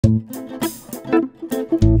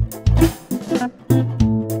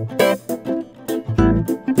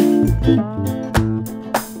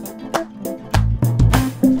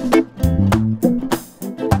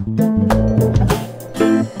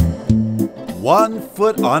1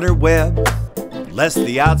 foot on her web, lest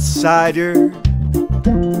the outsider.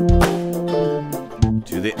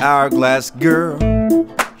 To the hourglass girl,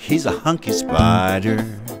 he's a hunky spider.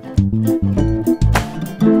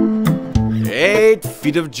 8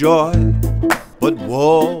 feet of joy, but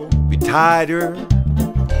woe betide her.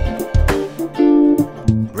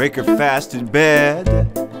 Break her fast in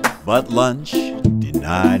bed, but lunch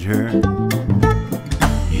denied her.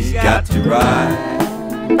 He's got to ride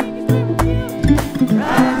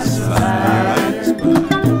the spider.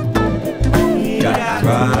 He's got to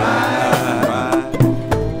ride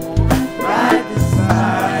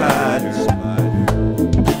the spider.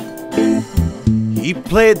 He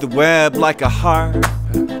played the web like a harp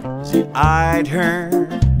as he eyed her.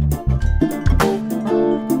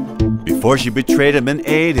 Before she betrayed him and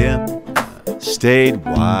ate him, stayed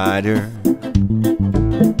wider.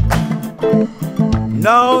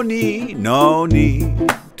 No need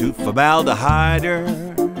to formaldehyde her.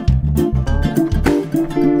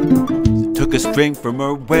 He took a string from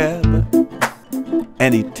her web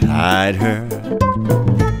and he tied her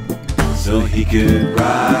so he could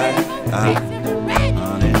ride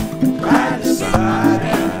on it, ride the spider.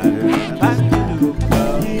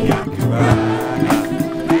 He could ride.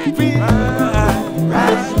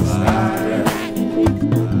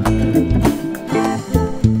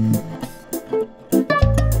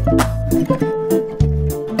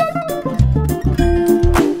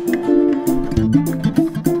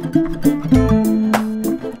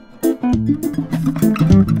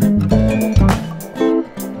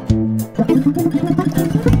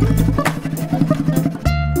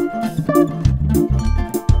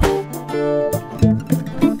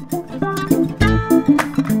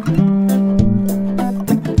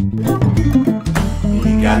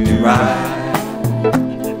 Got to ride,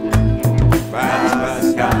 ride,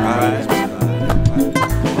 ride, got to ride.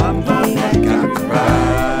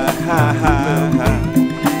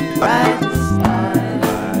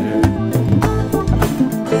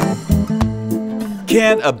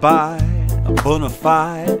 Can't abide a bona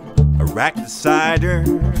fide arachnicider.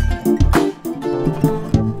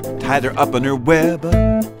 Tied her up in her web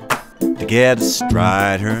to get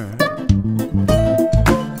astride her.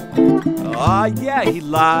 Oh yeah, he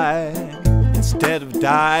lied instead of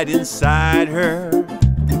died inside her.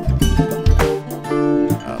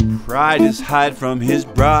 Pride is hide from his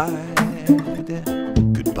bride,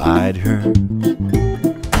 goodbye to her.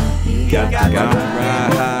 He got to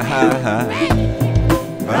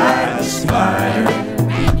ride the spider.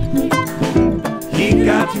 He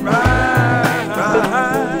got to ride.